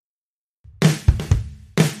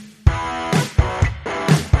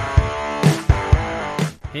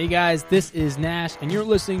Hey guys, this is Nash, and you're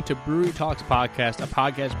listening to Brewery Talks Podcast, a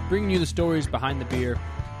podcast bringing you the stories behind the beer.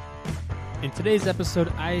 In today's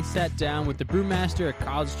episode, I sat down with the brewmaster at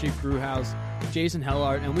College Street Brewhouse, Jason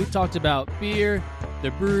Hellard, and we talked about beer, the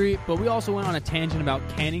brewery, but we also went on a tangent about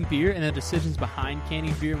canning beer and the decisions behind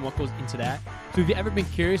canning beer and what goes into that. So if you've ever been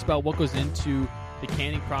curious about what goes into the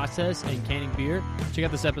canning process and canning beer, check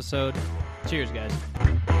out this episode. Cheers, guys.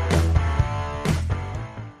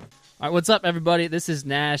 All right, what's up, everybody? This is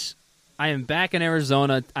Nash. I am back in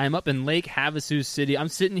Arizona. I am up in Lake Havasu City. I'm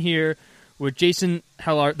sitting here with Jason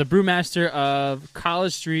Hellard, the brewmaster of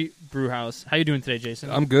College Street Brewhouse. How you doing today, Jason?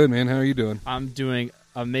 I'm good, man. How are you doing? I'm doing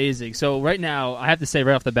amazing. So right now, I have to say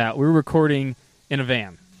right off the bat, we're recording in a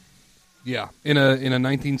van. Yeah, in a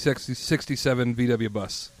 1967 VW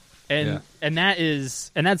bus. And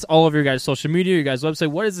that's all over your guys' social media, your guys' website.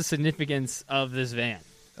 What is the significance of this van?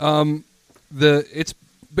 It's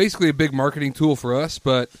basically a big marketing tool for us,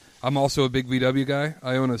 but I'm also a big VW guy.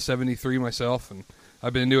 I own a 73 myself, and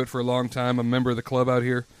I've been into it for a long time. I'm a member of the club out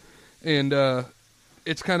here. And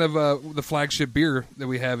it's kind of the flagship beer that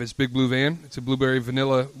we have is Big Blue Van. It's a blueberry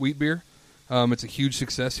vanilla wheat beer. It's a huge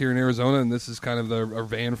success here in Arizona, and this is kind of our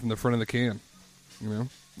van from the front of the can. You know,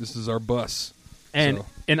 this is our bus. And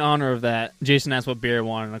in honor of that, Jason asked what beer I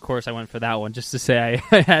wanted, and of course I went for that one just to say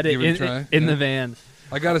I had it in the van.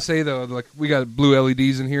 I got to say, though, like we got blue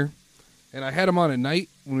LEDs in here, and I had them on at night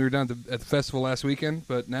when we were down at the festival last weekend,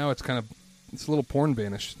 but now it's a little porn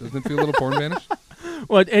vanish. Doesn't it feel a little porn vanish?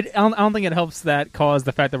 Well, I don't think it helps that cause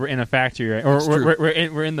the fact that we're in a factory, right? Or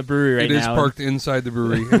we're in the brewery right now. It is parked inside the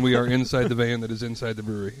brewery, and we are inside the van that is inside the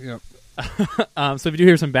brewery. Yep. So if you do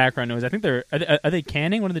hear some background noise, I think are they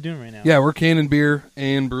canning? What are they doing right now? Yeah, we're canning beer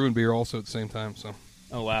and brewing beer also at the same time. So.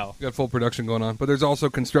 Oh, wow. We got full production going on, but there's also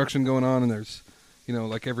construction going on, and there's,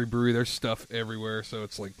 like every brewery, there's stuff everywhere. So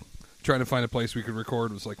it's like trying to find a place we could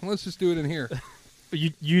record was like, well, let's just do it in here.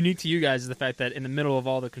 Unique to you guys is the fact that in the middle of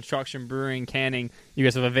all the construction, brewing, canning, you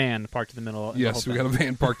guys have a van parked in the middle. Yes, we got a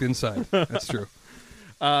van parked inside. That's true.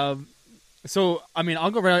 So I mean,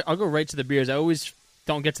 I'll go right to the beers. I always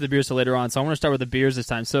don't get to the beers till later on, so I want to start with the beers this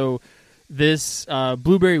time. So this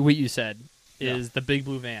blueberry wheat you said is the Big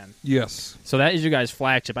Blue Van. Yes. So that is your guys'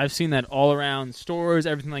 flagship. I've seen that all around stores,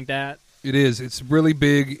 everything like that. It is. It's really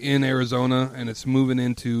big in Arizona, and it's moving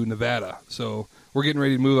into Nevada. So we're getting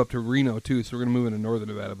ready to move up to Reno, too, so we're going to move into northern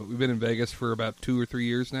Nevada. But we've been in Vegas for about 2 or 3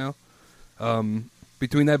 years now.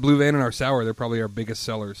 Between that Blue Van and our sour, they're probably our biggest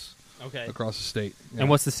sellers across the state. Yeah. And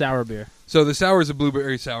what's the sour beer? So the sour is a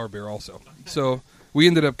blueberry sour beer also. So we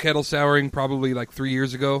ended up kettle souring probably like 3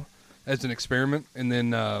 years ago as an experiment, and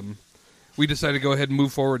then we decided to go ahead and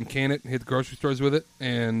move forward and can it and hit the grocery stores with it,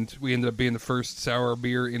 and we ended up being the first sour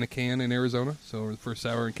beer in a can in Arizona. So we're the first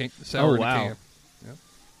sour in a can. Yep.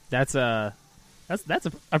 That's a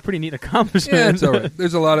pretty neat accomplishment. Yeah, it's all right.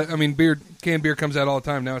 There's a lot of, canned beer comes out all the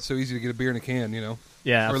time now. It's so easy to get a beer in a can, Yeah, or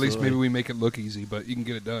absolutely. at least maybe we make it look easy, but you can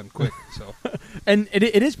get it done quick. So, and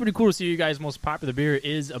it is pretty cool to see you guys' most popular beer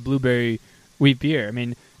is a blueberry wheat beer. I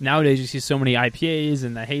mean, nowadays you see so many IPAs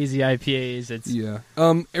and the hazy IPAs.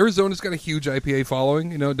 Arizona's got a huge IPA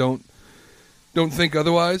following. Don't think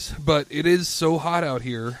otherwise. But it is so hot out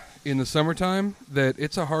here in the summertime that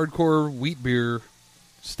it's a hardcore wheat beer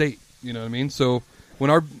state. You know what I mean? So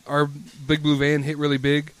when our Big Blue Van hit really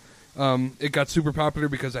big, it got super popular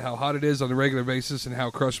because of how hot it is on a regular basis and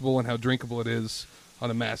how crushable and how drinkable it is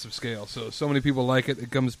on a massive scale. So many people like it.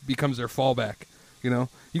 It becomes their fallback.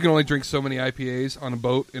 You can only drink so many IPAs on a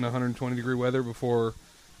boat in 120-degree weather before,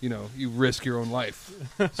 you risk your own life.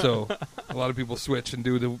 So a lot of people switch and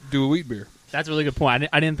do a wheat beer. That's a really good point.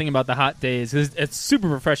 I didn't think about the hot days because it's super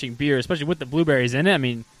refreshing beer, especially with the blueberries in it. I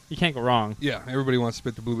mean, you can't go wrong. Yeah, everybody wants to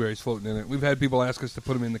put the blueberries floating in it. We've had people ask us to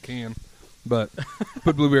put them in the can, but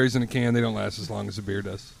put blueberries in a can, they don't last as long as the beer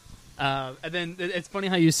does. And then it's funny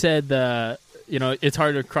how you said it's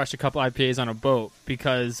hard to crush a couple IPAs on a boat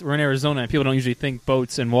because we're in Arizona and people don't usually think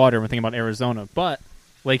boats and water when thinking about Arizona. But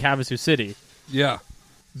Lake Havasu City. Yeah.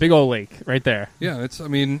 Big old lake right there. Yeah, it's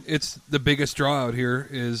the biggest draw out here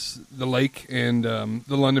is the lake and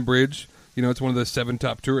the London Bridge. It's one of the 7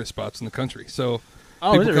 top tourist spots in the country. So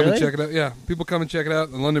people come and check it out. Yeah, people come and check it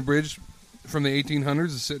out. The London Bridge from the 1800s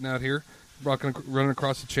is sitting out here, running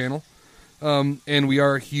across the channel. And we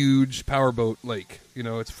are a huge powerboat lake.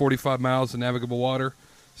 It's 45 miles of navigable water.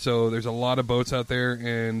 So there's a lot of boats out there,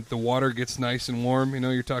 and the water gets nice and warm.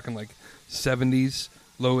 You're talking like 70s,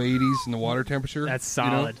 low 80s in the water temperature. That's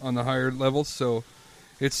solid. On the higher levels. So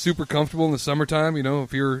it's super comfortable in the summertime.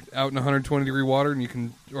 If you're out in 120-degree water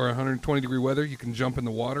or 120-degree weather, you can jump in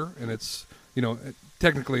the water, and it's,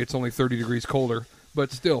 technically it's only 30 degrees colder,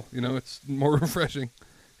 but still, it's more refreshing.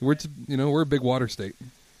 we're a big water state.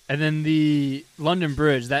 And then the London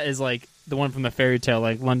Bridge, that is like the one from the fairy tale,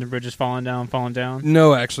 like London Bridge is falling down.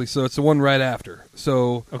 No, actually, so it's the one right after.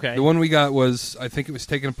 So Okay. the one we got was, I think it was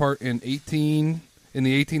taken apart in the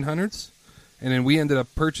 1800s, and then we ended up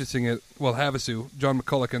purchasing it. Well, Havasu, John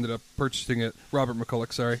McCulloch ended up purchasing it. Robert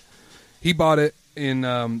McCulloch, sorry, he bought it in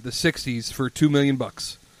the 60s for $2 million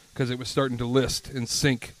because it was starting to list and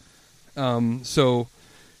sink. So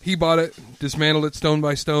he bought it, dismantled it stone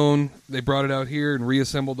by stone. They brought it out here and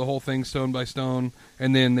reassembled the whole thing stone by stone,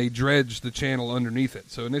 and then they dredged the channel underneath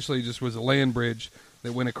it. So initially it just was a land bridge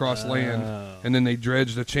that went across land, and then they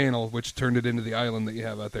dredged a channel, which turned it into the island that you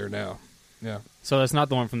have out there now. Yeah. So that's not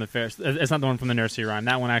the one from the fair. It's not the one from the nursery rhyme.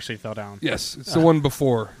 That one actually fell down. Yes, it's the one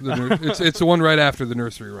before. It's the one right after the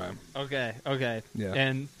nursery rhyme. Okay. Yeah.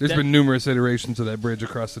 And there's been numerous iterations of that bridge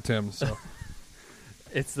across the Thames. So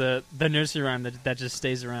it's the nursery rhyme that just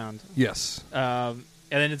stays around. yes.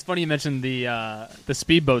 And then it's funny you mentioned the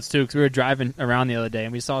speedboats too, because we were driving around the other day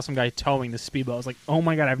and we saw some guy towing the speedboat. I was like, oh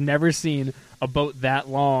my god, I've never seen a boat that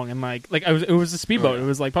long, and like it was a speedboat. It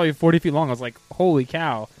was like probably 40 feet long. I was like, holy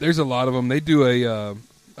cow! There's a lot of them. They do a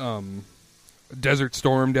Desert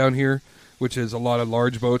Storm down here, which is a lot of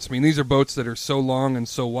large boats. I mean, these are boats that are so long and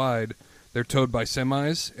so wide, they're towed by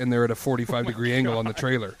semis, and they're at a 45-degree angle on the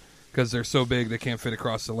trailer because they're so big they can't fit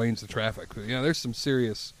across the lanes of traffic. But yeah, there's some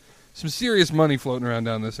serious money floating around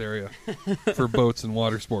down this area for boats and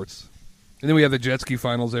water sports. And then we have the jet ski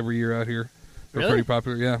finals every year out here. They're Really? pretty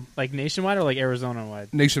popular, yeah. Like nationwide or like Arizona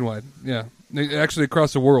wide? Nationwide, yeah. Actually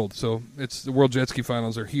across the world. So it's the World Jet Ski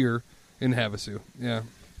Finals are here in Havasu, yeah.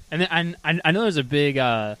 And then I know there's a big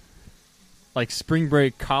like spring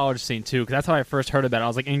break college scene too, because that's how I first heard about it. I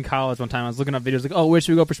was like in college one time. I was looking up videos like, oh, where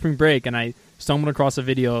should we go for spring break? And I stumbled across a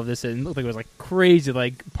video of this, and it looked like it was like crazy,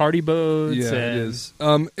 like party boats. Yeah, and it is.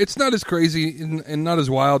 It's not as crazy and not as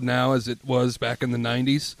wild now as it was back in the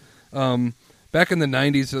 90s. Back in the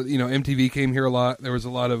 90s, MTV came here a lot. There was a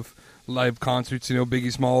lot of live concerts.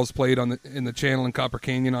 Biggie Smalls played in the channel in Copper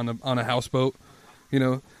Canyon on a houseboat.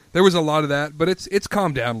 There was a lot of that, but it's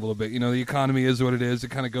calmed down a little bit. The economy is what it is.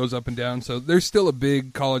 It kind of goes up and down. So there's still a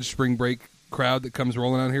big college spring break crowd that comes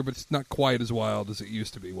rolling out here, but it's not quite as wild as it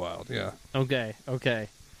used to be wild. Yeah. Okay.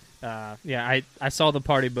 Yeah, I saw the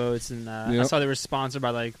party boats, and I saw they were sponsored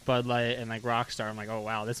by like Bud Light and like Rockstar. I'm like, oh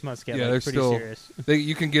wow, this must get they're pretty still, serious.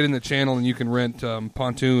 You can get in the channel and you can rent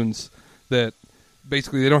pontoons that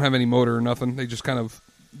basically they don't have any motor or nothing. They just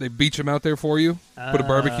they beach them out there for you, put a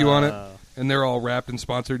barbecue on it, and they're all wrapped and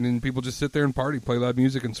sponsored, and people just sit there and party, play loud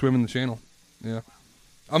music, and swim in the channel. Yeah.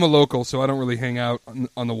 I'm a local, so I don't really hang out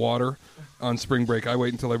on the water on spring break. I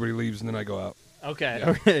wait until everybody leaves, and then I go out. Okay, Yeah.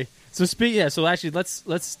 okay. So actually,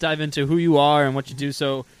 let's dive into who you are and what you do.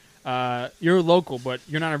 So, you're local, but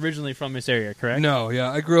you're not originally from this area, correct? No, yeah.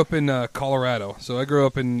 I grew up in Colorado. So I grew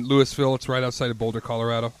up in Louisville. It's right outside of Boulder,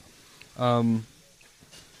 Colorado. My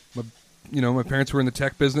parents were in the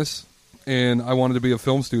tech business, and I wanted to be a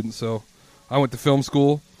film student, so I went to film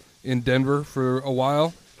school in Denver for a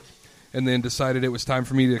while, and then decided it was time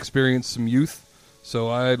for me to experience some youth. So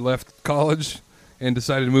I left college and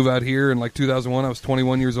decided to move out here in like 2001. I was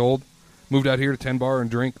 21 years old. Moved out here to 10 Bar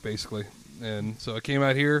and drink, basically. And so I came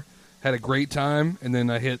out here, had a great time, and then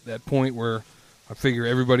I hit that point where I figure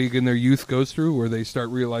everybody in their youth goes through, where they start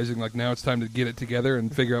realizing, like, now it's time to get it together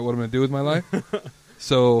and figure out what I'm going to do with my life.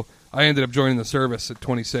 So I ended up joining the service at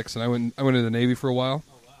 26, and I went into the Navy for a while.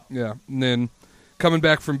 Oh, wow. Yeah, and then coming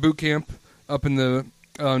back from boot camp up on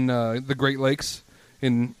the Great Lakes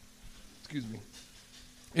in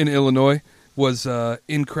Illinois was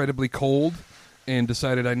incredibly cold, and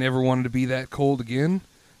decided I never wanted to be that cold again.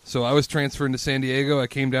 So I was transferring to San Diego. I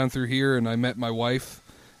came down through here, and I met my wife,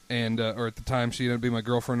 or at the time she ended up being my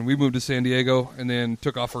girlfriend. And we moved to San Diego, and then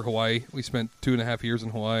took off for Hawaii. We spent 2.5 years in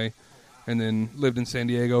Hawaii, and then lived in San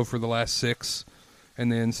Diego for the last 6.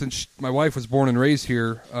 And then since my wife was born and raised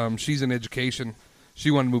here, she's in education.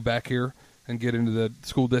 She wanted to move back here and get into the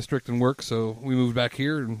school district and work, so we moved back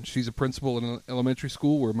here, and she's a principal in an elementary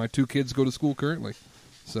school where my 2 kids go to school currently.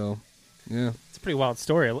 So, yeah. It's a pretty wild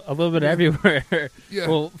story. A little bit everywhere. Yeah.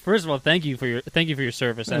 Well, first of all, thank you for your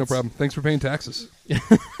service. No problem. Thanks for paying taxes.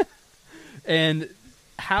 And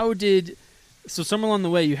so somewhere along the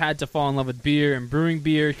way you had to fall in love with beer and brewing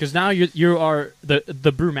beer, because now you are the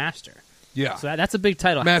brewmaster. Yeah. So that's a big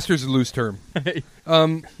title. Master's a loose term.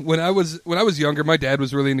 When I was younger, my dad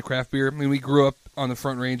was really into craft beer. I mean, we grew up on the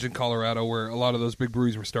Front Range in Colorado, where a lot of those big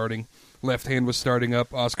breweries were starting. Left Hand was starting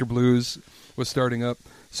up. Oscar Blues was starting up.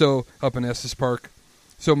 So up in Estes Park.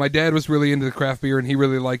 So my dad was really into the craft beer, and he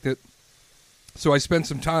really liked it. So I spent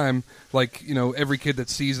some time, like, every kid that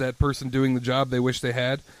sees that person doing the job they wish they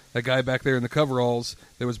had, that guy back there in the coveralls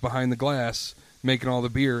that was behind the glass making all the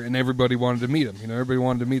beer, and everybody wanted to meet him. Everybody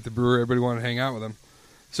wanted to meet the brewer. Everybody wanted to hang out with him.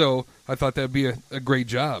 So I thought that'd be a great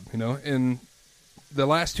job, And the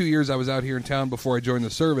last 2 years I was out here in town before I joined the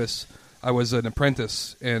service, I was an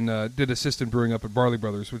apprentice and did assistant brewing up at Barley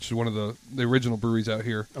Brothers, which is one of the original breweries out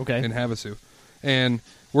here in Havasu. And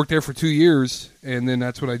worked there for 2 years, and then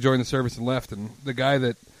that's when I joined the service and left. And the guy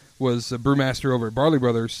that was a brewmaster over at Barley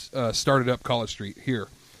Brothers started up College Street here.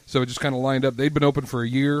 So it just kind of lined up. They'd been open for a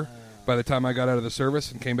year by the time I got out of the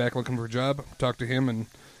service and came back looking for a job. Talked to him, and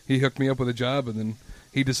he hooked me up with a job. And then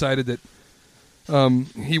he decided that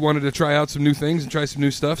he wanted to try out some new things and try some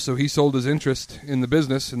new stuff. So he sold his interest in the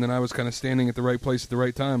business, and then I was kind of standing at the right place at the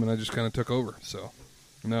right time, and I just kind of took over. So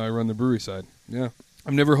now I run the brewery side. Yeah.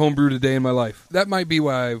 I've never homebrewed a day in my life. That might be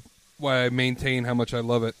why I maintain how much I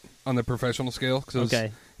love it on the professional scale. Because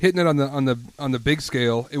hitting it on the big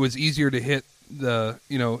scale, it was easier to hit to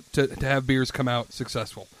have beers come out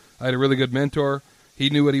successful. I had a really good mentor. He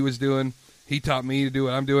knew what he was doing. He taught me to do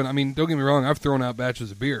what I'm doing. I mean, don't get me wrong. I've thrown out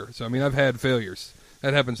batches of beer, so I mean, I've had failures.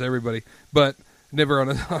 That happens to everybody, but never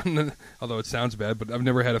on although it sounds bad, but I've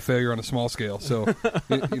never had a failure on a small scale. So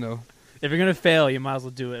If you're going to fail, you might as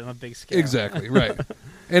well do it on a big scale. Exactly, right.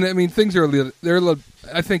 And, I mean, things are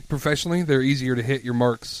I think professionally, they're easier to hit your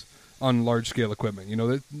marks on large-scale equipment.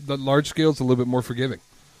 The large scale is a little bit more forgiving.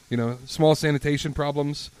 Small sanitation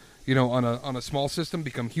problems, on a small system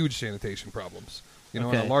become huge sanitation problems. On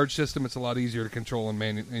a large system, it's a lot easier to control and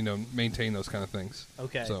maintain those kind of things.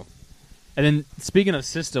 Okay. So. And then, speaking of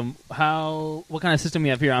system, what kind of system we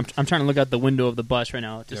have here? I'm trying to look out the window of the bus right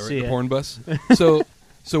now to see the it. porn bus.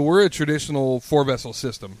 So we're a traditional 4-vessel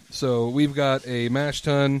system. So we've got a mash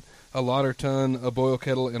tun, a lauter tun, a boil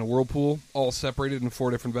kettle, and a whirlpool, all separated in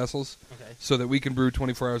 4 different vessels, so that we can brew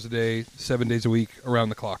 24 hours a day, 7 days a week, around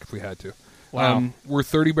the clock if we had to. Wow. We're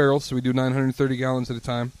 30 barrels, so we do 930 gallons at a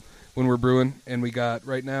time when we're brewing, and we got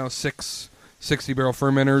right now 6 60-barrel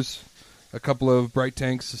fermenters, a couple of bright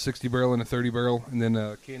tanks, a 60-barrel and a 30-barrel, and then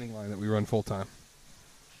a canning line that we run full-time.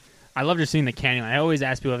 I love just seeing the canning line. I always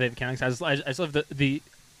ask people if they have canning lines. I just love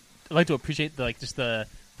I like to appreciate just the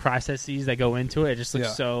processes that go into it. It just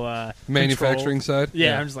looks so manufacturing controlled. side.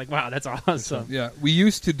 Yeah, I'm just like, wow, that's awesome. Yeah, we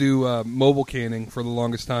used to do mobile canning for the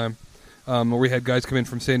longest time, where we had guys come in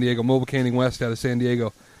from San Diego, Mobile Canning West out of San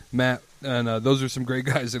Diego, Matt, and those are some great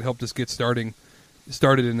guys that helped us get started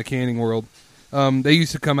in the canning world. They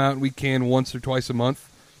used to come out and we'd can once or twice a month,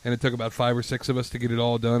 and it took about 5 or 6 of us to get it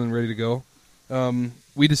all done and ready to go.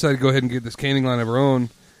 We decided to go ahead and get this canning line of our own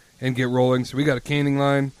and get rolling. So we got a canning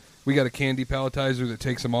line. We got a can depalletizer that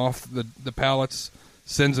takes them off the pallets,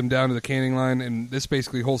 sends them down to the canning line, and this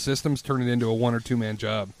basically whole system's turned it into a 1 or 2 man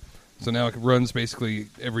job. So now it runs basically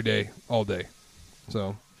every day, all day.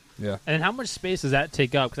 So, yeah. And how much space does that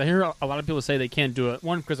take up? Because I hear a lot of people say they can't do it,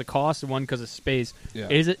 one because of cost and one because of space. Yeah.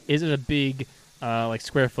 Is it a big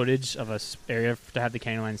square footage of a area to have the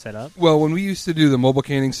canning line set up? Well, when we used to do the mobile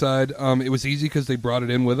canning side, it was easy because they brought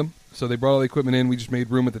it in with them. So they brought all the equipment in. We just made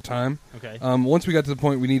room at the time. Okay. Once we got to the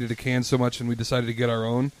point we needed to can so much and we decided to get our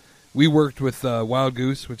own, we worked with Wild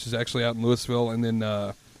Goose, which is actually out in Louisville, and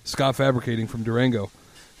then Scott Fabricating from Durango.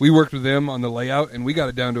 We worked with them on the layout, and we got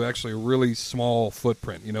it down to actually a really small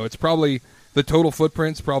footprint. It's probably the total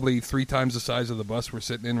footprint's probably 3 times the size of the bus we're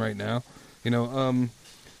sitting in right now.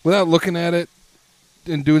 Without looking at it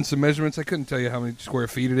and doing some measurements, I couldn't tell you how many square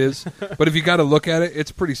feet it is. But if you got to look at it,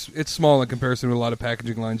 it's small in comparison to a lot of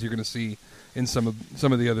packaging lines you're going to see in some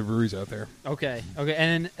of the other breweries out there. Okay.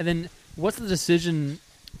 And then what's the decision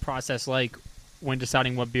process like when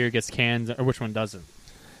deciding what beer gets canned or which one doesn't?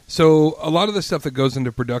 So a lot of the stuff that goes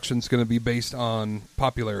into production is going to be based on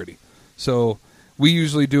popularity. So we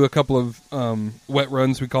usually do a couple of wet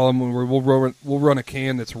runs, we call them, where we'll run a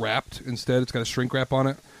can that's wrapped instead. It's got a shrink wrap on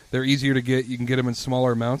it. They're easier to get. You can get them in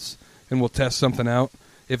smaller amounts, and we'll test something out.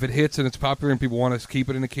 If it hits and it's popular and people want us to keep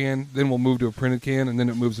it in a can, then we'll move to a printed can, and then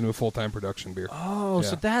it moves into a full-time production beer. Oh, yeah.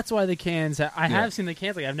 So that's why the cans... I have seen the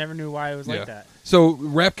cans. I've never knew why it was like that. So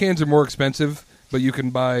wrap cans are more expensive, but you can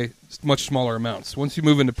buy much smaller amounts. Once you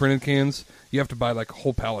move into printed cans, you have to buy like a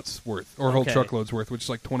whole pallet's worth or a whole truckload's worth, which is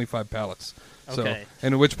like 25 pallets. Okay. So,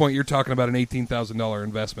 and at which point you're talking about an $18,000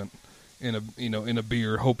 investment in a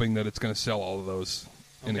beer, hoping that it's going to sell all of those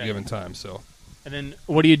in a given time. So, and then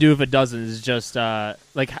what do you do if it doesn't? Is just how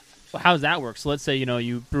does that work? So let's say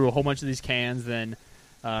you brew a whole bunch of these cans, then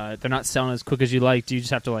they're not selling as quick as you like. Do you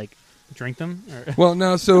just have to drink them? Or? Well,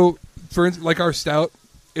 no. So for instance, like our stout,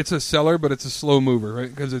 it's a seller, but it's a slow mover, right?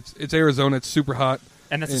 Because it's Arizona, it's super hot,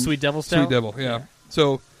 and that's a Sweet Devil stout. Sweet Devil, yeah.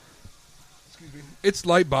 So It's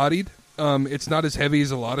light-bodied. It's not as heavy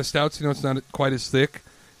as a lot of stouts. It's not quite as thick,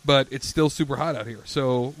 but it's still super hot out here.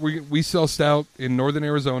 So we sell stout in northern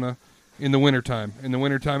Arizona in the wintertime. And the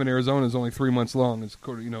wintertime in Arizona is only 3 months long. It's,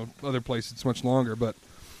 other places it's much longer, but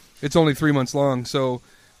it's only 3 months long. So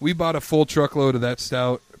we bought a full truckload of that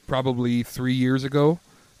stout probably 3 years ago,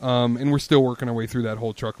 and we're still working our way through that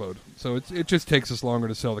whole truckload. So it just takes us longer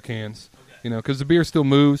to sell the cans, because the beer still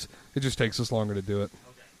moves. It just takes us longer to do it.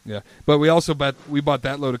 Yeah, but we also bought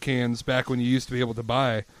that load of cans back when you used to be able to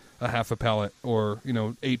buy a half a pallet or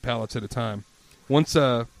 8 pallets at a time. Once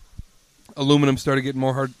aluminum started getting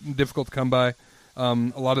more difficult to come by, a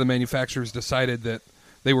lot of the manufacturers decided that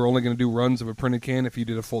they were only going to do runs of a printed can if you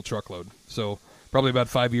did a full truckload. So probably about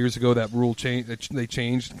 5 years ago, that rule changed. They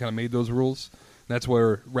changed and kind of made those rules. That's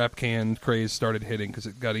where wrap can craze started hitting because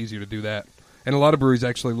it got easier to do that. And a lot of breweries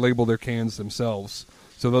actually label their cans themselves.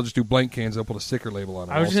 So they'll just do blank cans. They'll put a sticker label on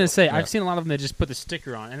it. I was going to say, I've seen a lot of them that just put the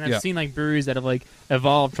sticker on. And I've seen breweries that have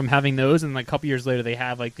evolved from having those. And a couple years later, they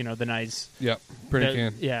have the nice... Yeah, printed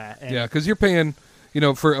can. Yeah. Yeah, because you're paying,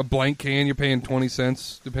 for a blank can, you're paying 20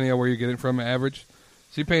 cents, depending on where you get it from, average.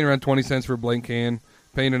 So you're paying around 20 cents for a blank can,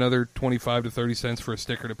 paying another 25 to 30 cents for a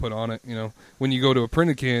sticker to put on it. When you go to a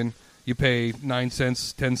printed can, you pay 9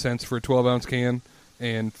 cents, 10 cents for a 12-ounce can,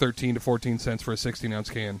 and 13 to 14 cents for a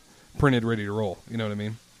 16-ounce can. Printed, ready to roll. You know what I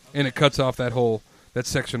mean? And it cuts off that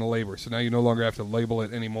section of labor. So now you no longer have to label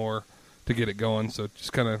it anymore to get it going. So it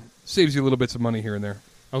just kind of saves you a little bits of money here and there.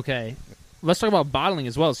 Okay. Let's talk about bottling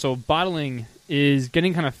as well. So bottling is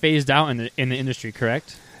getting kind of phased out in the industry,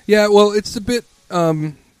 correct? Yeah, well, it's a bit,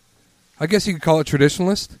 I guess you could call it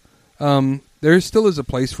traditionalist. There still is a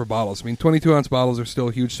place for bottles. I mean, 22-ounce bottles are still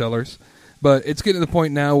huge sellers. But it's getting to the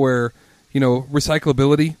point now where,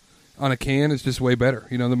 recyclability on a can is just way better.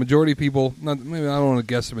 The majority of people, maybe I don't want to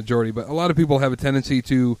guess the majority, but a lot of people have a tendency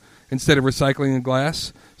to, instead of recycling a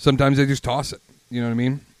glass, sometimes they just toss it. You know what I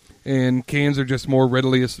mean? And cans are just more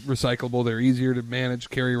readily recyclable. They're easier to manage,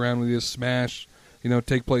 carry around with you, smash,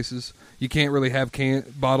 take places. You can't really have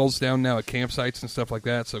bottles down now at campsites and stuff like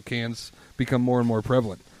that, so cans become more and more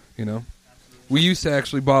prevalent, We used to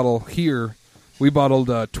actually bottle here. We bottled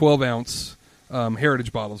 12-ounce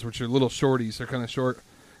Heritage bottles, which are little shorties. They're kind of short.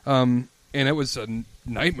 And it was a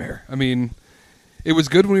nightmare. I mean, it was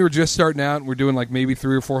good when we were just starting out and we're doing maybe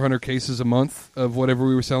 300 or 400 cases a month of whatever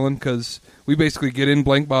we were selling because we basically get in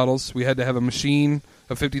blank bottles. We had to have a machine,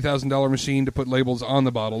 a $50,000 machine to put labels on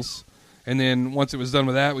the bottles. And then once it was done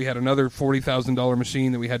with that, we had another $40,000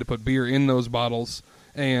 machine that we had to put beer in those bottles.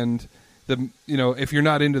 And if you're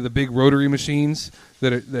not into the big rotary machines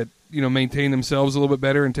that maintain themselves a little bit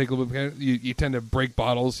better and take a little bit, you tend to break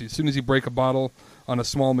bottles. As soon as you break a bottle on a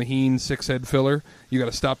small Maheen 6-head filler, you got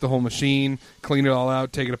to stop the whole machine, clean it all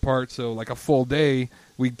out, take it apart. So a full day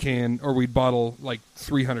we'd bottle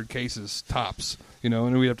 300 cases tops,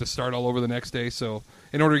 and we'd have to start all over the next day. So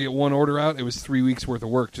in order to get one order out, it was 3 weeks worth of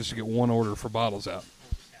work just to get one order for bottles out,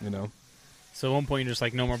 So at one point you're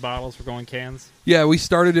just no more bottles, we're going cans? Yeah, we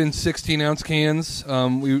started in 16-ounce cans.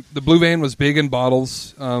 The Blue Van was big in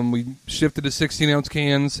bottles. We shifted to 16-ounce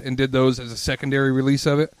cans and did those as a secondary release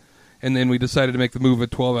of it. And then we decided to make the move a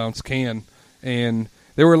 12-ounce can. And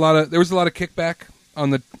there was a lot of kickback on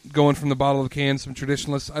the going from the bottle to the can. Some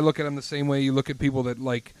traditionalists, I look at them the same way you look at people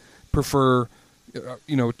that prefer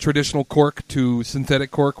traditional cork to synthetic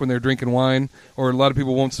cork when they're drinking wine, or a lot of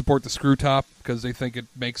people won't support the screw top because they think it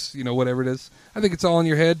makes whatever it is. I think it's all in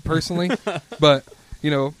your head personally, but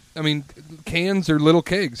cans are little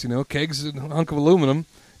kegs. Kegs is a hunk of aluminum,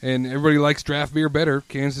 and everybody likes draft beer better.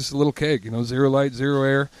 Cans just a little keg. Zero light, zero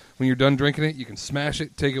air. When you're done drinking it, you can smash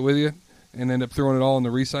it, take it with you, and end up throwing it all in the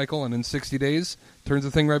recycle. And in 60 days, turns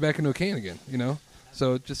the thing right back into a can again.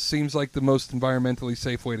 So it just seems like the most environmentally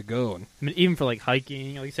safe way to go. And even for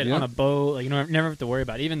hiking, like you said, on a boat, never have to worry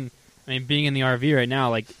about it. Even being in the RV right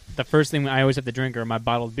now, the first thing I always have to drink are my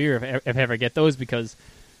bottled beer if I ever get those, because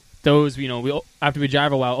those, after we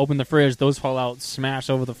drive a while, open the fridge, those fall out,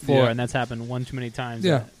 smash over the floor, and that's happened one too many times.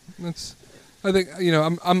 Yeah, I think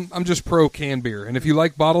I'm just pro canned beer, and if you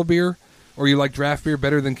like bottled beer or you like draft beer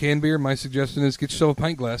better than canned beer, my suggestion is get yourself a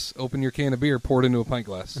pint glass, open your can of beer, pour it into a pint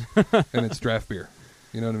glass, and it's draft beer.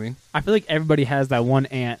 You know what I mean? I feel like everybody has that one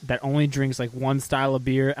aunt that only drinks one style of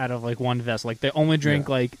beer out of one vessel. They only drink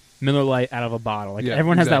Miller Lite out of a bottle.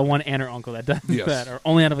 Everyone has that one aunt or uncle that does that, or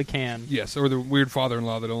only out of a can. Yes, or the weird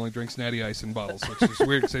father-in-law that only drinks Natty Ice in bottles, which is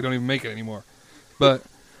weird because they don't even make it anymore. But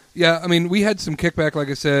yeah, we had some kickback, like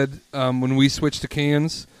I said, when we switched to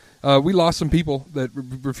cans. We lost some people that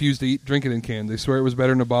refused to drink it in cans. They swear it was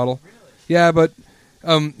better in a bottle. Really? Yeah, but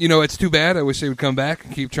It's too bad. I wish they would come back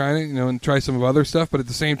and keep trying it, and try some of other stuff. But at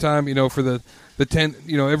the same time, for the 10,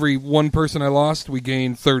 every one person I lost, we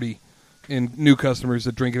gained 30 in new customers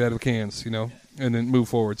that drink it out of cans, and then move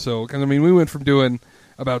forward. So, we went from doing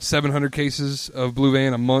about 700 cases of Blue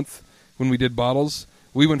Van a month when we did bottles.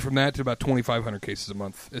 We went from that to about 2,500 cases a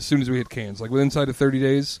month as soon as we hit cans. Like inside of 30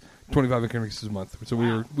 days, 2,500 cases a month. So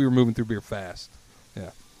wow. we were moving through beer fast.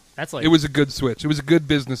 Yeah, that's like it was a good switch. It was a good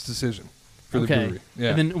business decision for the brewery. Yeah.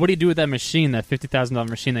 And then what do you do with that machine, that $50,000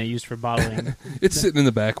 machine that you used for bottling? It's sitting in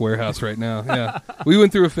the back warehouse right now. Yeah, we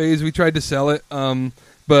went through a phase. We tried to sell it,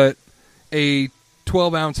 but a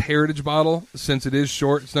 12-ounce Heritage bottle, since it is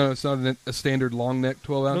short, it's not a standard long neck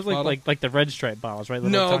 12-ounce bottle. Like the Red Stripe bottles, right?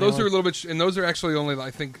 No, those are a little bit, and those are actually only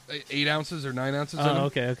I think 8 ounces or 9 ounces. Oh,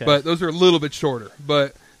 okay. But those are a little bit shorter.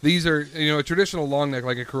 But these are a traditional long neck,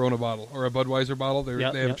 like a Corona bottle or a Budweiser bottle. They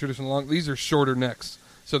have a traditional long. These are shorter necks,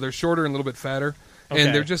 so they're shorter and a little bit fatter,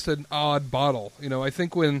 and they're just an odd bottle. I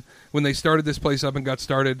think when they started this place up and got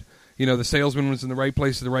started, the salesman was in the right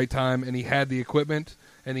place at the right time, and he had the equipment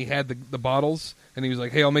and he had the bottles. And he was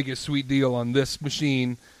like, hey, I'll make you a sweet deal on this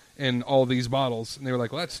machine and all these bottles. And they were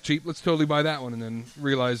like, well, that's cheap. Let's totally buy that one. And then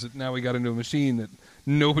realized that now we got into a machine that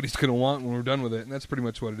nobody's going to want when we're done with it. And that's pretty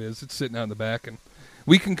much what it is. It's sitting out in the back. And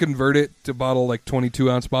we can convert it to bottle like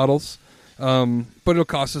 22-ounce bottles. But it'll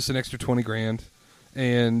cost us an extra $20,000.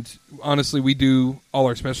 And honestly, we do all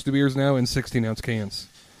our specialty beers now in 16-ounce cans.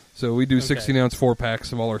 So we do 16-ounce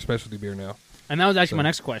 4-packs of all our specialty beer now. And that was actually my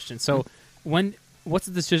next question. So what's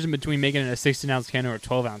the decision between making it a 16-ounce can or a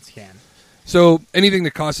 12-ounce can? So anything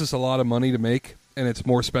that costs us a lot of money to make and it's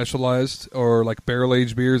more specialized, or like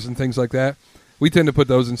barrel-aged beers and things like that, we tend to put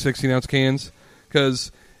those in 16-ounce cans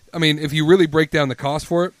because, if you really break down the cost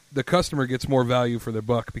for it, the customer gets more value for their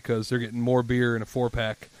buck because they're getting more beer in a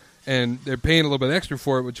 4-pack, and they're paying a little bit extra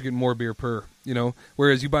for it, but you get more beer per,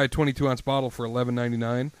 Whereas you buy a 22-ounce bottle for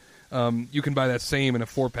 $11.99, you can buy that same in a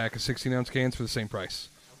 4-pack of 16-ounce cans for the same price.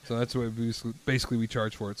 So that's what basically we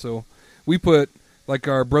charge for it. So we put, like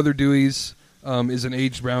our Brother Dewey's is an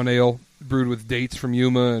aged brown ale brewed with dates from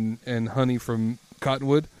Yuma and honey from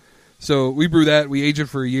Cottonwood. So we brew that, we age it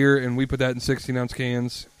for a year, and we put that in 16-ounce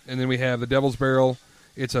cans. And then we have the Devil's Barrel.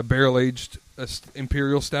 It's a barrel-aged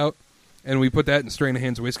Imperial Stout. And we put that in Strain of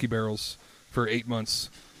Hands whiskey barrels for 8 months.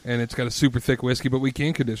 And it's got a super thick whiskey, but we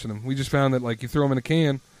can condition them. We just found that, you throw them in a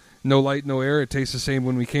can, no light, no air, it tastes the same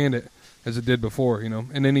when we canned it as it did before,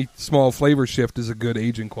 And any small flavor shift is a good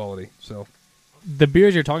aging quality. So the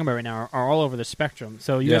beers you're talking about right now are all over the spectrum.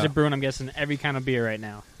 So you guys are brewing, I'm guessing, every kind of beer right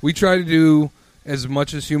now. We try to do as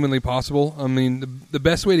much as humanly possible. The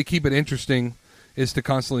best way to keep it interesting is to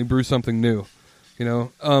constantly brew something new.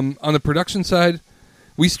 On the production side,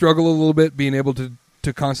 we struggle a little bit being able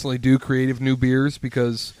to constantly do creative new beers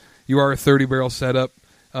because you are a 30-barrel setup.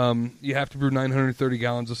 You have to brew 930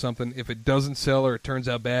 gallons of something. If it doesn't sell or it turns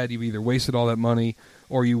out bad, you've either wasted all that money,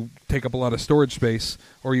 or you take up a lot of storage space,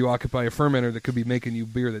 or you occupy a fermenter that could be making you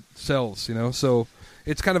beer that sells. So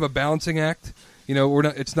it's kind of a balancing act.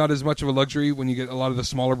 It's not as much of a luxury when you get a lot of the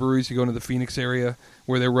smaller breweries. You go into the Phoenix area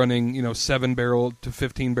where they're running 7-barrel to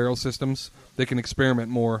 15-barrel systems. They can experiment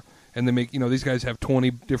more, and they make these guys have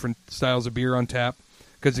 20 different styles of beer on tap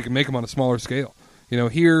because you can make them on a smaller scale.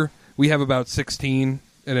 Here we have about 16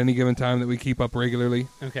 at any given time that we keep up regularly.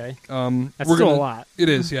 Okay. That's still a lot. It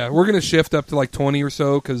is, yeah. We're going to shift up to 20 or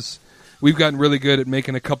so because we've gotten really good at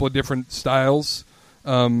making a couple of different styles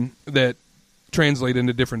that translate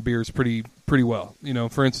into different beers pretty well.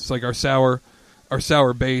 For instance, like our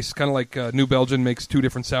sour base, kind of like New Belgium makes 2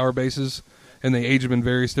 different sour bases, and they age them in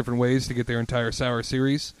various different ways to get their entire sour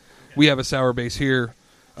series. We have a sour base here,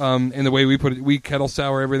 and the way we put it, we kettle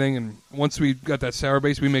sour everything, and once we got that sour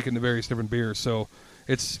base, we make it into various different beers. So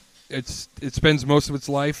it spends most of its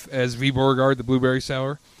life as V. Beauregard, the blueberry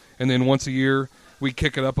sour, and then once a year we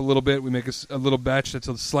kick it up a little bit. We make a little batch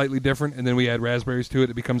that's slightly different, and then we add raspberries to it.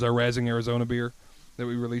 It becomes our Razzing Arizona beer that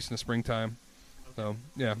we release in the springtime. So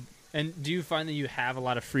yeah. And do you find that you have a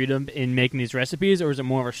lot of freedom in making these recipes, or is it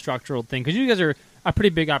more of a structural thing? Because you guys are a pretty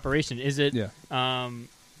big operation. Is it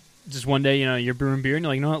just one day, you're brewing beer and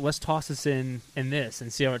you're like, let's toss this in this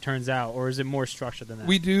and see how it turns out? Or is it more structured than that?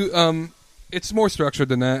 We do. It's more structured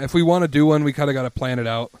than that. If we want to do one, we kind of got to plan it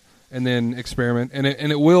out and then experiment. And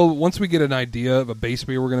it will, once we get an idea of a base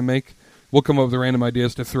beer we're going to make, we'll come up with random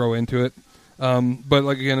ideas to throw into it. But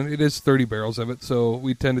again, it is 30 barrels of it, so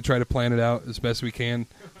we tend to try to plan it out as best we can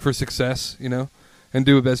for success, and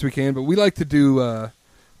do the best we can. But we like to do a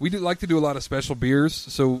lot of special beers.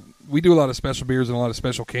 So we do a lot of special beers and a lot of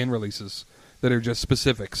special can releases that are just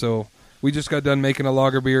specific. So we just got done making a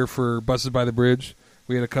lager beer for Buses by the Bridge.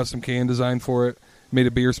 We had a custom can designed for it. made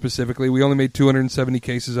a beer specifically. We only made 270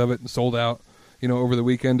 cases of it and sold out, over the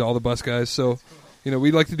weekend to all the bus guys. So,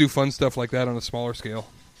 we like to do fun stuff like that on a smaller scale.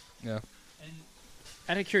 Yeah. And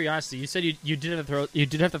out of curiosity, you said you did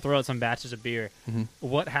have to throw out some batches of beer. Mm-hmm.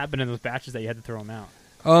 What happened in those batches that you had to throw them out?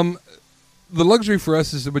 The luxury for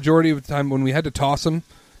us is the majority of the time when we had to toss them,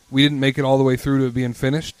 we didn't make it all the way through to it being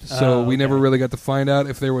finished. So we never really got to find out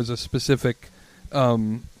if there was a specific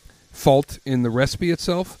fault in the recipe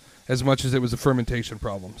itself as much as it was a fermentation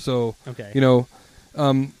problem. So,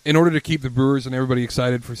 in order to keep the brewers and everybody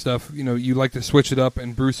excited for stuff, you like to switch it up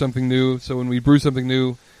and brew something new. So when we brew something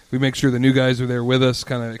new, we make sure the new guys are there with us,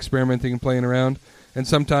 kind of experimenting and playing around. And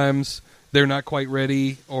sometimes they're not quite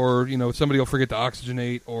ready, or somebody will forget to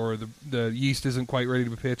oxygenate, or the yeast isn't quite ready to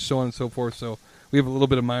be pitched, so on and so forth. So we have a little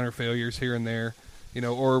bit of minor failures here and there,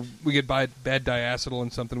 or we get bad diacetyl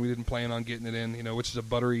in something we didn't plan on getting it in, which is a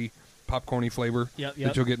buttery, popcorny flavor that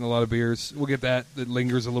you'll get in a lot of beers. We'll get that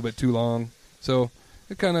lingers a little bit too long. So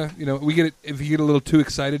it kind of, we get it if you get a little too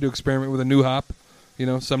excited to experiment with a new hop.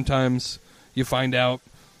 Sometimes you find out,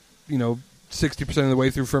 60% of the way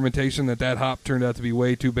through fermentation that hop turned out to be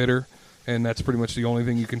way too bitter. And that's pretty much the only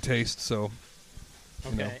thing you can taste. So,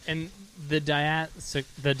 okay. And the diacetyl, is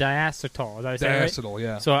that what diacetyl, right?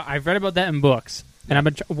 Yeah. So I've read about that in books, and I've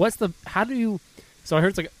been. How do you? So I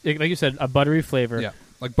heard it's like you said, a buttery flavor. Yeah,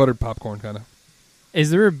 like buttered popcorn, kind of.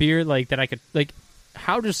 Is there a beer like that I could like?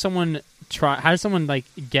 How does someone try? How does someone like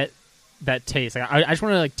get that taste? Like I just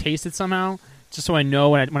want to like taste it somehow, just so I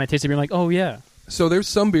know when I taste it, I'm like, oh yeah. So there's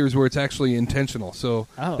some beers where it's actually intentional. So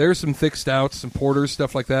there's some thick stouts, some porters,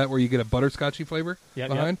 stuff like that, where you get a butterscotchy flavor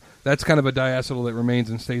behind. That's kind of a diacetyl that remains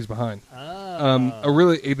and stays behind.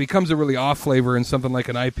 It becomes a really off flavor in something like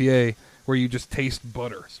an IPA, where you just taste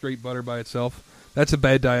butter, straight butter by itself. That's a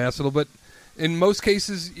bad diacetyl, but in most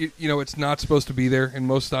cases, it's not supposed to be there. In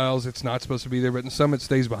most styles, it's not supposed to be there, but in some, it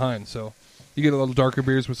stays behind. So you get a little darker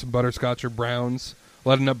beers with some butterscotch or browns. A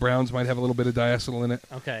lot of nut browns might have a little bit of diacetyl in it,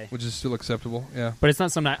 which is still acceptable. Yeah, but it's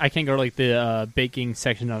not something I can't go to like the baking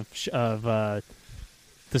section of the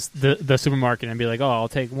supermarket and be like, oh, I'll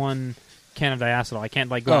take one can of diacetyl. I can't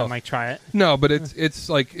like go out and like try it. No, but it's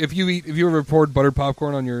like if you ever poured buttered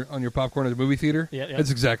popcorn on your popcorn at a movie theater, that's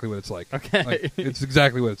exactly what it's like. Okay, it's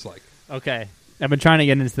exactly what it's like. Okay. I've been trying to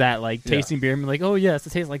get into that, like tasting beer and be like, oh yes, it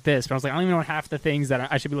tastes like this. But I was like, I don't even know what half the things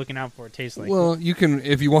that I should be looking out for taste like. Well, you can,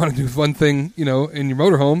 if you want to do a fun thing, in your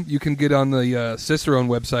motorhome, you can get on the Cicerone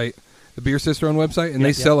website, the Beer Cicerone website, and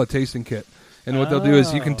they sell a tasting kit. And what they'll do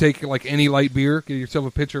is you can take like any light beer, get yourself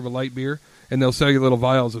a pitcher of a light beer, and they'll sell you little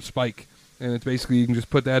vials of Spike. And it's basically, you can just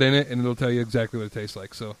put that in it, and it'll tell you exactly what it tastes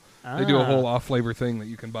like. So they do a whole off-flavor thing that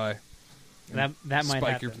you can buy. That might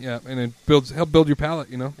happen. And it help build your palate,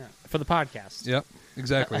 Yeah. For the podcast. Yep.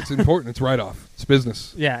 Exactly. It's important. It's write-off. It's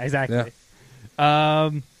business. Yeah, exactly.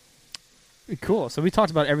 Yeah. Cool. So we talked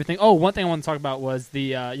about everything. Oh, one thing I want to talk about was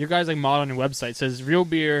the your guys' like model on your website says real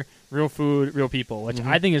beer, real food, real people, which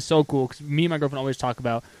I think is so cool because me and my girlfriend always talk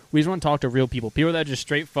about we just want to talk to real people that are just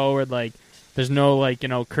straightforward, like there's no like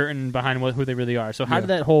curtain behind who they really are. So how did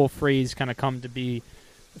that whole phrase kind of come to be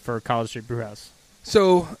for College Street Brewhouse?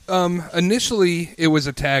 So initially it was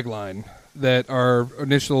a tagline that our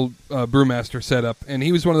initial brewmaster set up, and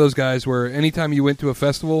he was one of those guys where anytime you went to a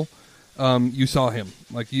festival, you saw him.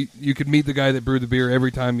 Like you could meet the guy that brewed the beer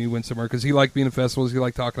every time you went somewhere because he liked being at festivals, he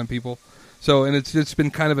liked talking to people. So, and it's just been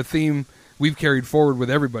kind of a theme we've carried forward with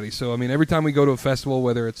everybody. So, I mean, every time we go to a festival,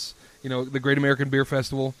 whether it's the Great American Beer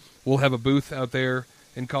Festival, we'll have a booth out there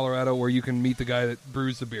in Colorado where you can meet the guy that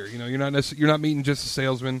brews the beer. You're not meeting just a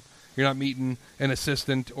salesman. You're not meeting an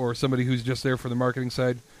assistant or somebody who's just there for the marketing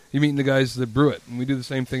side. You're meeting the guys that brew it, and we do the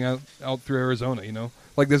same thing out through Arizona,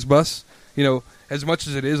 Like this bus, as much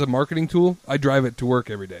as it is a marketing tool, I drive it to work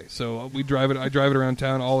every day. So I drive it around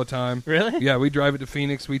town all the time. Really? Yeah, we drive it to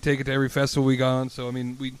Phoenix. We take it to every festival we go on. So, I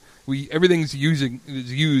mean, we everything's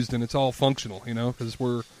used, and it's all functional, because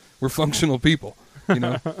we're functional people,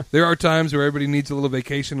 There are times where everybody needs a little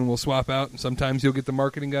vacation, and we'll swap out, and sometimes you'll get the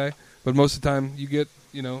marketing guy. But most of the time, you get,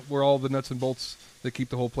 we're all the nuts and bolts that keep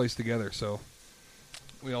the whole place together, so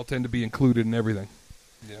we all tend to be included in everything.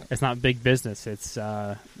 Yeah. It's not big business. It's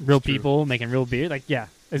real people making real beer. Like,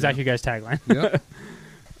 exactly your guys' tagline. Yeah.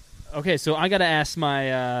 Okay, so I got to ask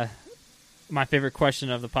my my favorite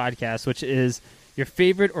question of the podcast, which is your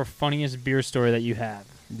favorite or funniest beer story that you have.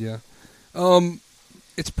 Yeah.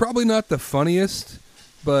 It's probably not the funniest,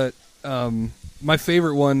 but my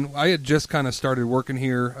favorite one, I had just kind of started working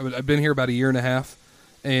here. I've been here about a year and a half,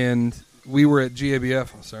 and we were at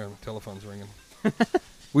GABF. Oh, sorry, my telephone's ringing.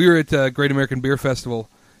 We were at Great American Beer Festival,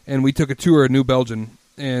 and we took a tour of New Belgium.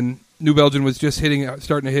 And New Belgium was just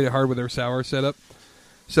starting to hit it hard with their sour setup.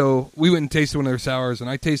 So we went and tasted one of their sours, and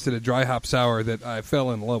I tasted a dry hop sour that I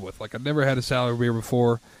fell in love with. Like, I'd never had a sour beer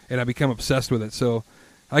before, and I became obsessed with it. So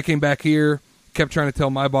I came back here, kept trying to tell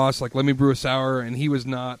my boss, like, let me brew a sour, and he was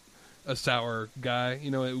not a sour guy. You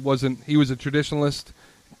know, he was a traditionalist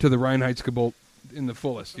to the Reinheitsgebot in the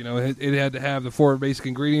fullest. You know, it had to have the 4 basic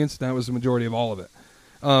ingredients, and that was the majority of all of it.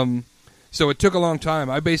 So it took a long time.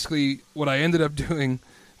 What I ended up doing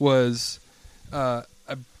was I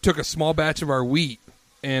took a small batch of our wheat,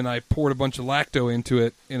 and I poured a bunch of lacto into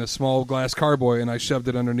it in a small glass carboy, and I shoved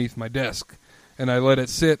it underneath my desk. And I let it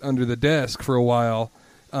sit under the desk for a while,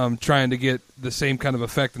 trying to get the same kind of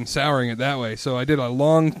effect and souring it that way. So I did a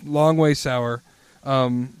long way sour,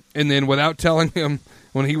 and then without telling him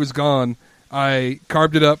when he was gone, I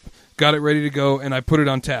carved it up, got it ready to go, and I put it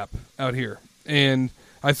on tap out here. And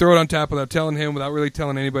I throw it on tap without telling him, without really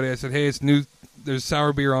telling anybody. I said, hey, it's new, there's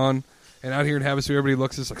sour beer on. And out here in Havasu, everybody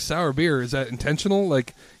looks at us like, sour beer, is that intentional?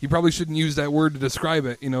 Like, you probably shouldn't use that word to describe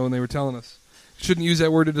it, you know, and they were telling us. Shouldn't use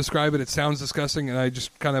that word to describe it. It sounds disgusting. And I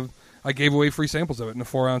just I gave away free samples of it in a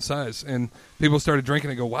 4-ounce size. And people started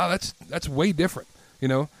drinking and go, wow, that's way different. You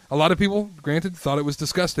know, a lot of people, granted, thought it was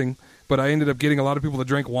disgusting, but I ended up getting a lot of people that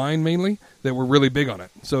drank wine mainly that were really big on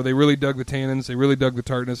it. So they really dug the tannins, they really dug the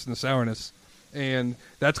tartness and the sourness. And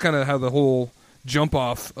that's kind of how the whole jump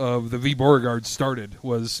off of the V. Beauregard started,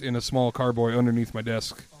 was in a small carboy underneath my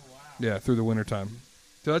desk. Oh, wow. Yeah, through the wintertime.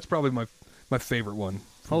 So that's probably my favorite one.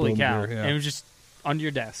 Holy cow. Beer, yeah. And it was just under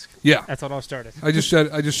your desk. Yeah. That's how it all started. I just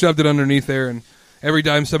shoved it underneath there, and every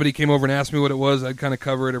time somebody came over and asked me what it was, I'd kind of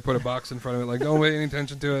cover it or put a box in front of it, like, don't pay any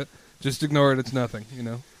attention to it. Just ignore it. It's nothing, you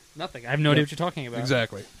know. Nothing. I have no idea what you're talking about.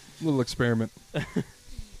 Exactly. A little experiment.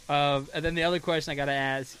 And then the other question I got to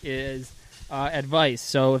ask is advice.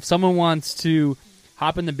 So if someone wants to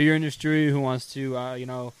hop in the beer industry, who wants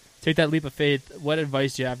to, take that leap of faith, what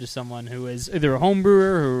advice do you have to someone who is either a home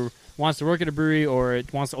brewer, who wants to work at a brewery, or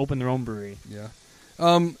wants to open their own brewery? Yeah.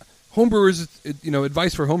 Homebrewers,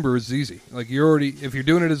 advice for homebrewers is easy. Like, if you're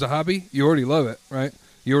doing it as a hobby, you already love it, right?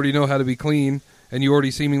 You already know how to be clean, and you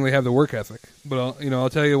already seemingly have the work ethic. But I'll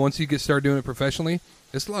tell you, once you start doing it professionally,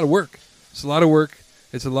 it's a lot of work. It's a lot of work.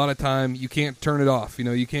 It's a lot of time. You can't turn it off. You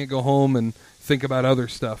know, you can't go home and think about other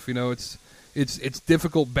stuff. You know, it's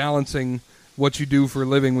difficult balancing what you do for a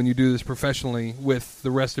living when you do this professionally with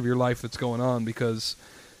the rest of your life that's going on, because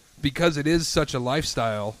it is such a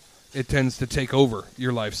lifestyle. It tends to take over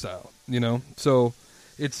your lifestyle, you know? So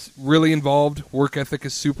it's really involved. Work ethic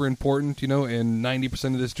is super important, you know, and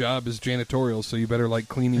 90% of this job is janitorial, so you better like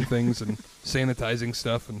cleaning things and sanitizing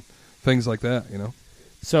stuff and things like that, you know?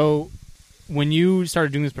 So when you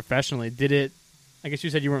started doing this professionally, I guess you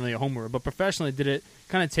said you weren't really a home brewer, but professionally, did it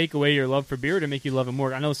kind of take away your love for beer to make you love it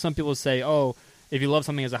more? I know some people say, oh, if you love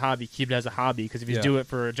something as a hobby, keep it as a hobby, because if you do it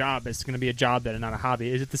for a job, it's going to be a job and not a hobby.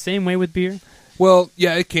 Is it the same way with beer? Well,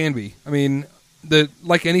 yeah, it can be. I mean,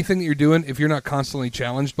 like anything that you're doing, if you're not constantly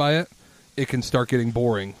challenged by it, it can start getting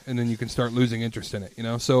boring, and then you can start losing interest in it, you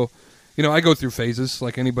know? So, I go through phases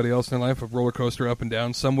like anybody else in their life, a roller coaster up and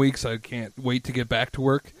down. Some weeks I can't wait to get back to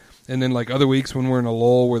work, and then like other weeks when we're in a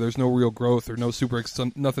lull where there's no real growth or no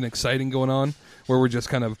nothing exciting going on, where we're just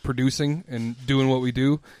kind of producing and doing what we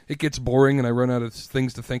do, it gets boring and I run out of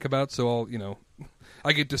things to think about. So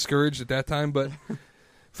I get discouraged at that time. But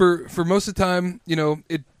for most of the time,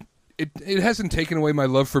 it hasn't taken away my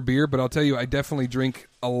love for beer. But I'll tell you, I definitely drink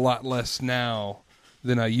a lot less now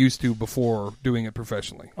than I used to before doing it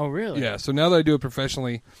professionally. Oh, really? Yeah. So now that I do it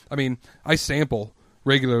professionally, I mean, I sample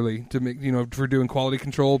regularly to make, for doing quality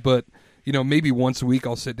control, but maybe once a week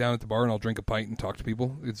I'll sit down at the bar and I'll drink a pint and talk to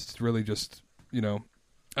people. It's really just, I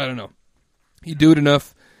don't know. You do it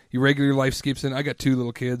enough, your regular life skips in. I got 2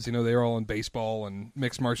 little kids, they're all in baseball and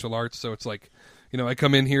mixed martial arts, so it's like, I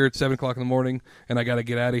come in here at 7 o'clock in the morning and I got to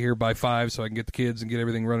get out of here by 5 so I can get the kids and get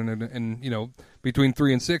everything running. And between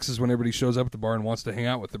 3 and 6 is when everybody shows up at the bar and wants to hang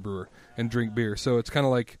out with the brewer and drink beer. So it's kind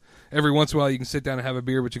of like every once in a while you can sit down and have a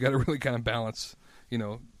beer, but you got to really kind of balance,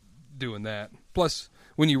 doing that. Plus,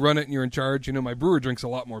 when you run it and you're in charge, my brewer drinks a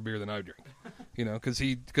lot more beer than I drink, because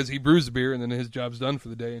he brews the beer and then his job's done for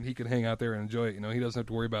the day and he can hang out there and enjoy it. He doesn't have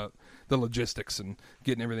to worry about the logistics and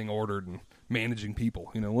getting everything ordered and managing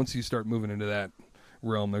people. Once you start moving into that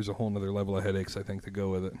realm, there's a whole other level of headaches, I think, to go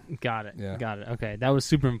with it. Got it. Yeah. Got it. Okay, that was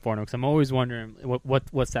super informative because I'm always wondering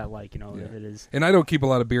what's that like. If it is. And I don't keep a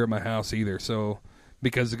lot of beer at my house either, so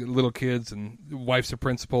because little kids and wife's a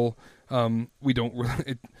principal, we don't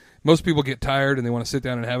really. Most people get tired and they want to sit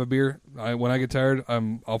down and have a beer. When I get tired,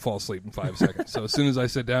 I'll fall asleep in 5 seconds. So as soon as I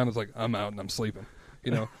sit down, it's like I'm out and I'm sleeping.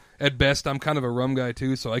 And At best, I'm kind of a rum guy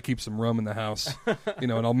too, so I keep some rum in the house,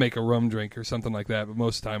 and I'll make a rum drink or something like that. But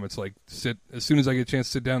most of the time, it's like as soon as I get a chance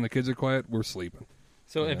to sit down, the kids are quiet, we're sleeping.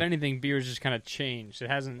 So if anything, beer's just kind of changed.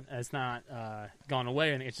 It's not gone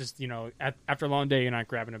away, and it's just after a long day, you're not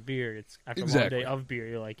grabbing a beer. It's after a long day of beer,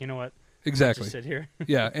 you're like, you know what? Exactly. Just sit here.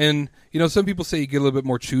 Yeah, and some people say you get a little bit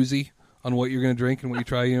more choosy on what you're going to drink and what you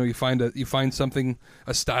try. You find something,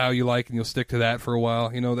 a style you like, and you'll stick to that for a while.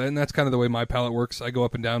 And that's kind of the way my palate works. I go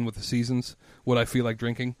up and down with the seasons, what I feel like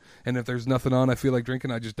drinking, and if there's nothing on I feel like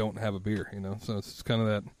drinking, I just don't have a beer. So it's kind of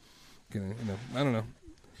that. I don't know.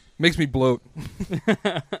 Makes me bloat.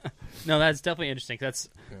 No, that's definitely interesting. I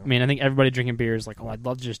mean, I think everybody drinking beer is like, oh, I'd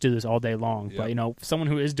love to just do this all day long. Yep. But someone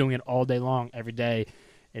who is doing it all day long every day,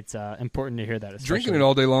 it's important to hear that. Drinking it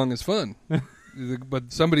all day long is fun.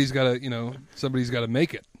 But somebody's got to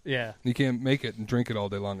make it. Yeah. You can't make it and drink it all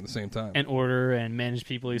day long at the same time. And order and manage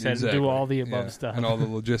people. You said do all the above stuff. And all the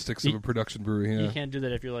logistics of a production brewery. Yeah. You can't do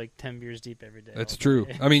that if you're like 10 beers deep every day. That's true.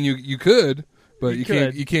 I mean, you could, but you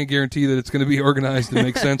can't guarantee that it's going to be organized and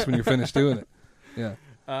make sense when you're finished doing it.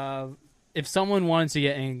 Yeah. If someone wants to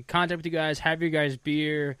get in contact with you guys, have your guys'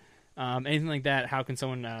 beer, anything like that, how can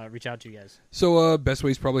someone reach out to you guys? So best way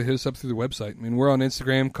is probably hit us up through the website. I mean, we're on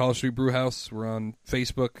Instagram, College Street Brewhouse. We're on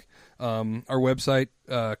Facebook. Our website,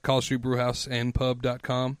 College Street Brewhouse and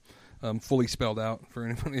pub.com, fully spelled out for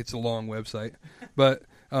anybody. It's a long website. But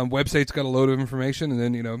website's got a load of information, and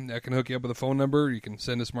then, I can hook you up with a phone number. You can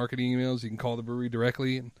send us marketing emails. You can call the brewery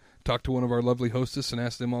directly and talk to one of our lovely hostess and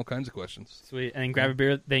ask them all kinds of questions. Sweet. And then grab a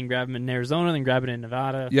beer. They can grab them in Arizona, then grab it in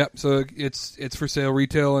Nevada. Yep. So it's for sale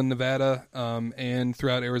retail in Nevada and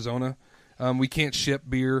throughout Arizona. We can't ship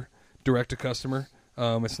beer direct to customer.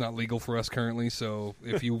 It's not legal for us currently, so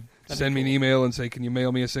if you send me an email and say, can you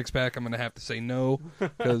mail me a 6-pack, I'm going to have to say no,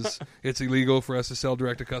 because it's illegal for us to sell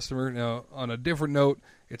direct to customer. Now, on a different note,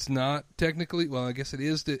 it's not technically, well, I guess it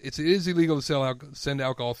is illegal to send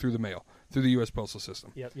alcohol through the mail, through the U.S. Postal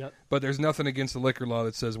System. Yep. But there's nothing against the liquor law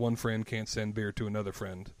that says one friend can't send beer to another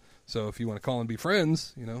friend. So if you want to call and be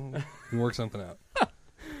friends, you can work something out.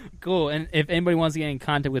 Cool. And if anybody wants to get in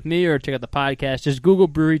contact with me or check out the podcast, just Google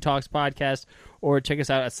Brewery Talks Podcast or check us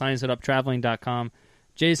out at scienceituptraveling.com.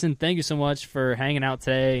 Jason, thank you so much for hanging out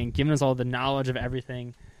today and giving us all the knowledge of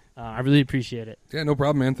everything. I really appreciate it. Yeah, no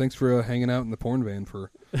problem, man. Thanks for hanging out in the porn van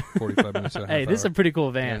for 45 minutes. Hey, this is a pretty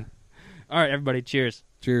cool van. Yeah. All right, everybody, cheers.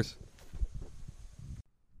 Cheers.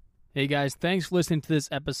 Hey, guys, thanks for listening to this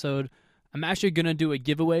episode. I'm actually going to do a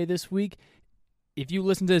giveaway this week. If you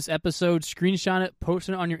listen to this episode, screenshot it, post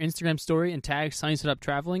it on your Instagram story, and tag Science It Up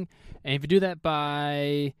Traveling. And if you do that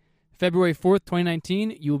by February 4th,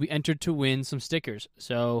 2019, you will be entered to win some stickers.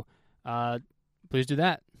 So please do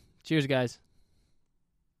that. Cheers, guys.